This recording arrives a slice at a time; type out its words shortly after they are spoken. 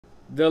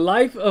The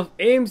life of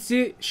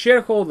AMC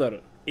shareholder.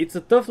 It's a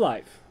tough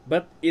life,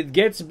 but it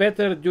gets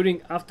better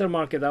during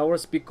aftermarket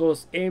hours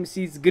because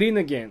AMC is green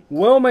again.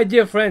 Well, my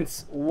dear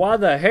friends,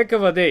 what a heck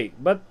of a day.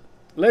 But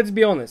let's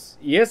be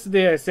honest,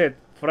 yesterday I said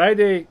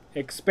Friday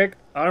expect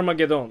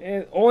Armageddon,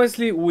 and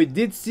honestly we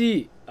did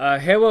see a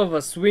hell of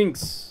a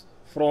swings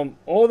from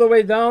all the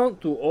way down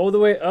to all the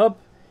way up.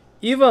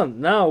 Even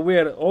now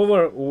we're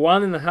over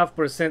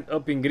 1.5%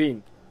 up in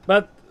green.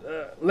 But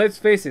let's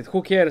face it,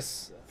 who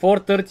cares?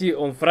 4:30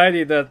 on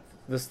Friday that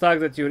the stock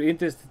that you're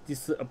interested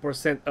is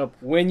 1% up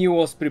when you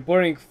was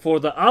preparing for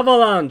the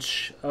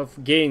avalanche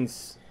of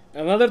gains.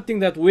 Another thing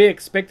that we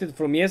expected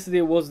from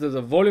yesterday was that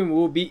the volume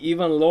will be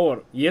even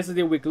lower.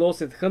 Yesterday we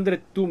closed at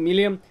 102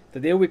 million,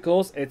 today we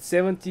closed at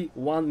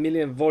 71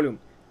 million volume.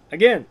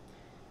 Again,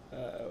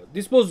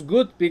 this was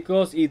good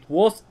because it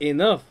was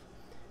enough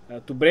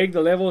to break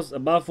the levels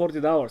above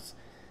 $40.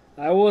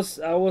 I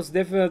was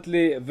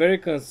definitely very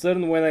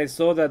concerned when I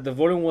saw that the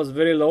volume was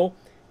very low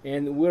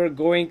and we're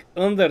going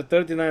under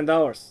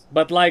 $39.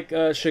 But like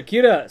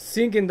Shakira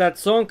singing that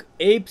song,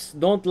 apes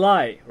don't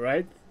lie,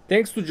 right?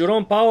 Thanks to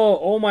Jerome Powell,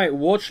 all my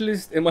watch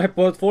list and my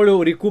portfolio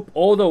recoup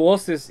all the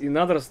losses in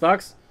other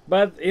stocks.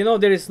 But you know,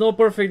 there is no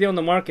perfect day on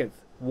the market.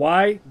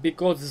 Why?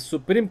 Because the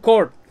Supreme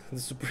Court, the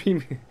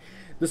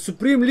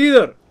Supreme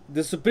Leader,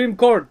 the Supreme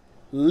Court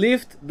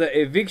lift the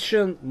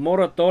eviction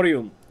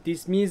moratorium.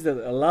 This means that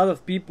a lot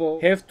of people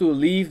have to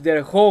leave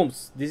their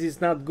homes. This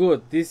is not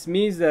good. This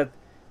means that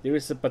there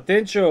is a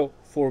potential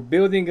for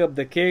building up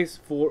the case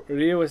for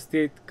real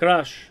estate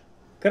crash.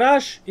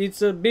 Crash,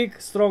 it's a big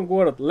strong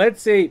word.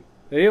 Let's say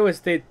real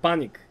estate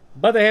panic.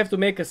 But I have to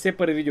make a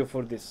separate video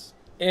for this.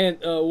 And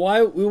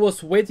while we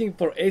was waiting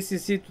for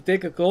SEC to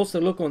take a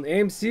closer look on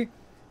AMC,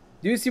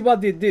 do you see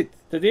what they did?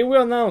 Today we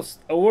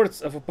announced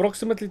awards of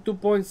approximately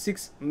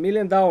 $2.6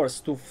 million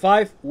to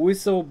 5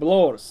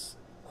 whistleblowers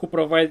who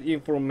provide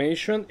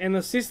information and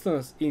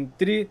assistance in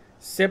 3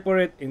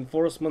 separate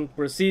enforcement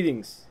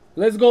proceedings.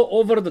 Let's go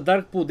over the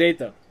dark pool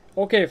data.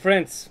 Okay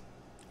friends,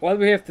 what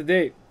we have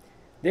today.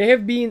 There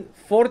have been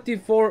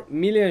 44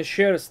 million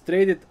shares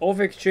traded off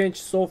exchange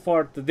so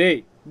far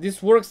today.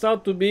 This works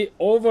out to be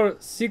over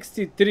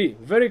 63,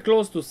 very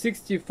close to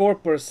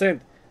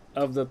 64%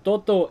 of the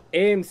total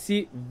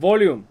AMC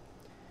volume.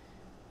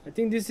 I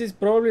think this is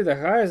probably the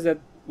highest that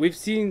we've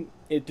seen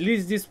at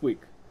least this week.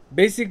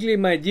 Basically,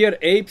 my dear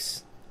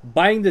apes,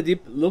 buying the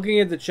dip, looking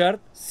at the chart,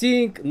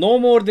 seeing no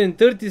more than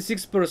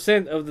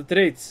 36% of the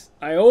trades.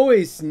 I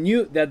always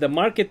knew that the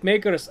market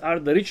makers are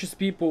the richest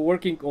people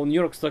working on New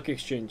York Stock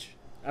Exchange.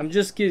 I'm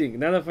just kidding,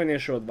 not a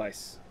financial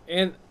advice.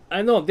 And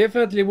I know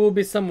definitely will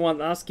be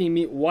someone asking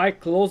me why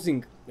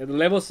closing at the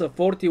levels of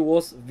 40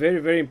 was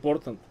very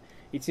important.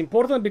 It's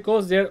important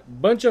because there are a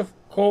bunch of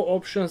call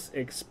options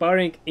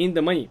expiring in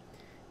the money.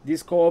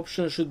 These call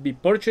options should be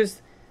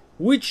purchased,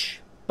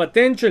 which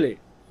potentially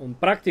on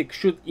practice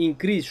should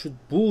increase,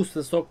 should boost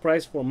the stock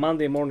price for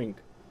Monday morning.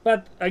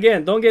 But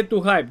again, don't get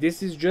too hyped.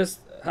 This is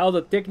just how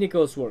the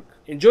technicals work.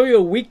 Enjoy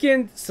your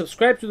weekend,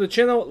 subscribe to the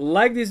channel,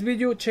 like this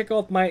video, check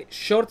out my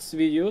shorts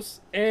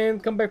videos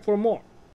and come back for more.